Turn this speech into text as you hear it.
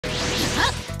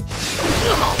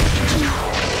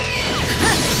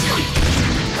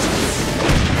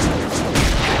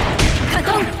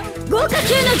化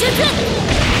球の術。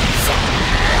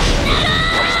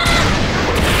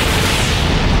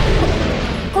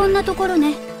こんなところ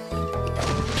ね。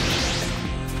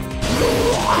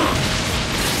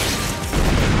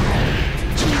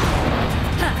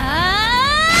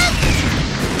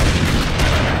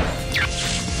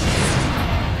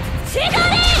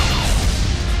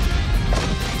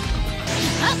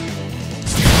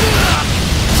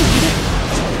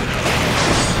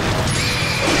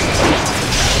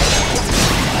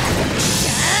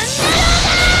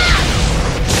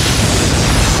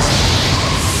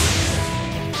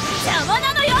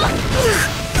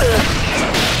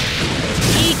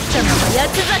八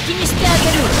つ咲きにしてあげ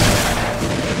る。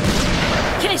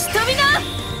消し飛びな。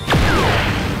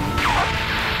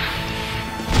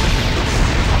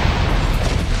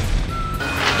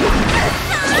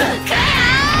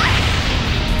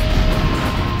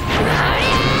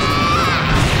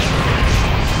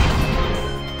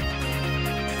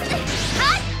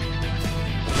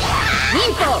忍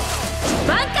法挽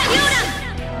回両乱。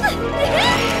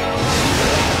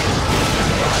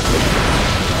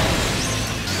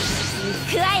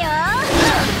行くわよ。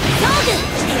装具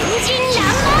天神爛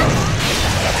漫。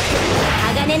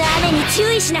鋼の雨に注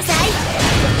意しなさい。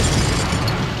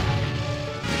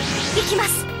行きま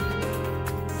す。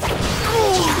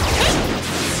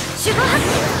守護発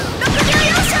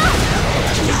64勝。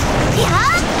や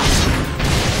っ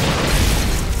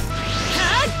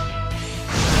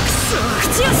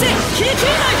口寄せ切り切れ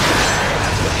ない。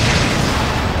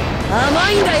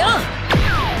甘いんだよ。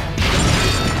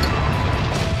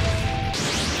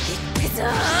行くぞー。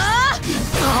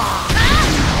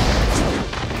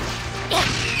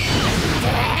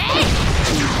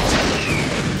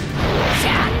さ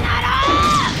よなら。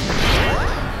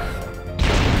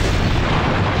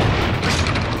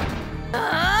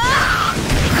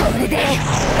これでど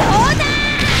うだ。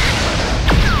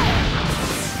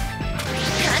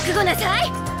覚悟なさい。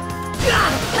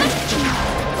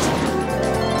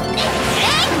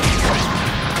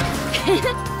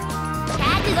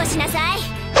覚悟しなさい。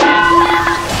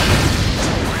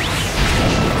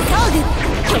装具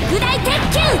極大鉄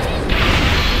球。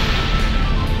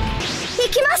い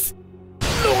きます。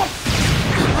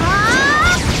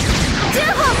10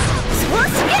本総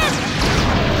試験。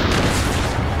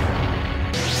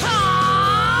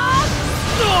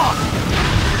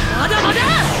まだまだ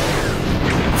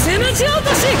つむじ落と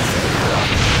し。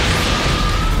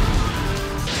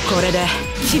これで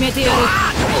決めてやる。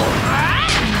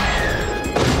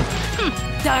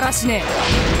だらしねえ。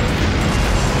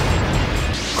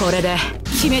これで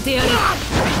決めてやる。さ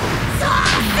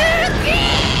するき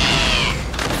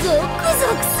ゾクゾ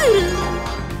クする。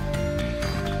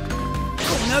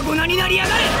粉々になりや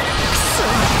がれ。くそ、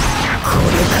こ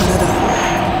れからだ。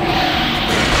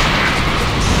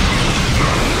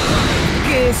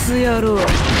ゲス野郎、見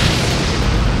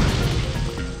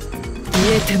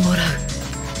えてもらう。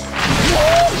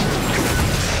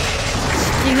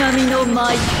式神の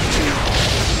舞。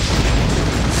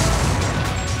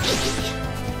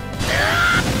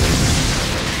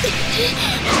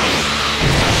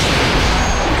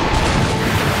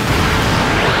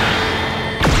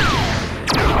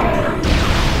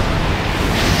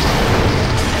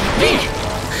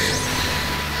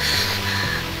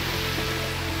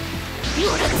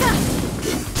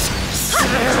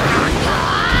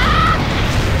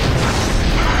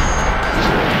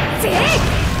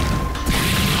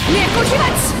猫飛沫。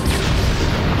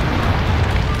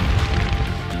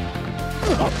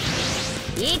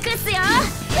いくっすよ。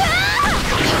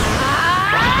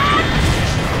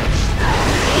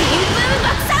ビンブン爆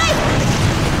災。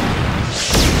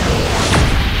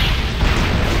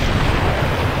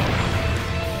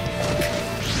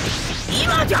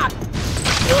今じゃ。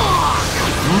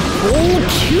高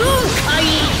級回。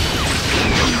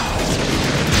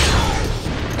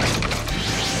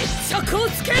決着を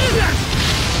つける。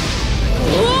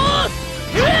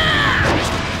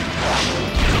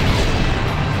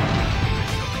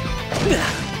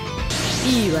い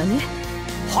いわね。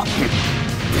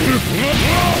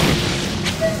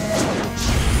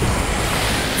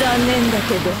残念だ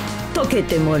けど解け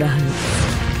てもらう。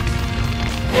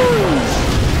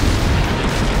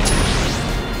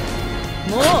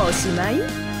もうおしまい。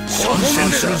参戦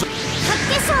するぞ。8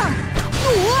勝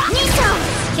2勝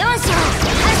4勝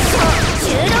8勝16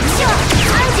勝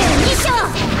32勝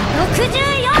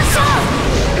64勝。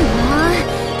もう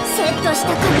セットした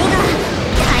髪が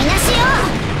台無しよ。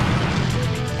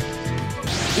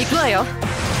行くわよ。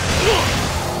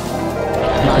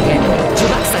魔剣呪縛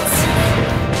殺。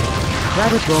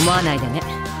悪く思わないでね。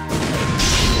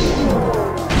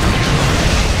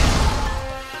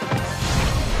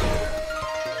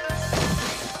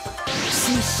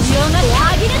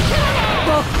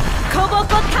ボ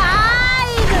コタイ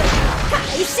ム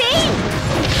開始。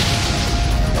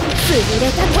潰れ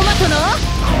たトマトの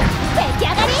出来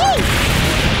上がり。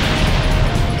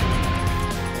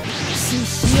獅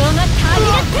子王が旅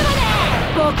立ってまで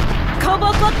ボッコボ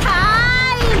コタ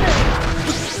イム。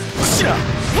知ら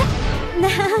な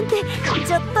んて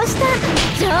ちょっとした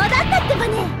冗談だってば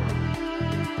ね。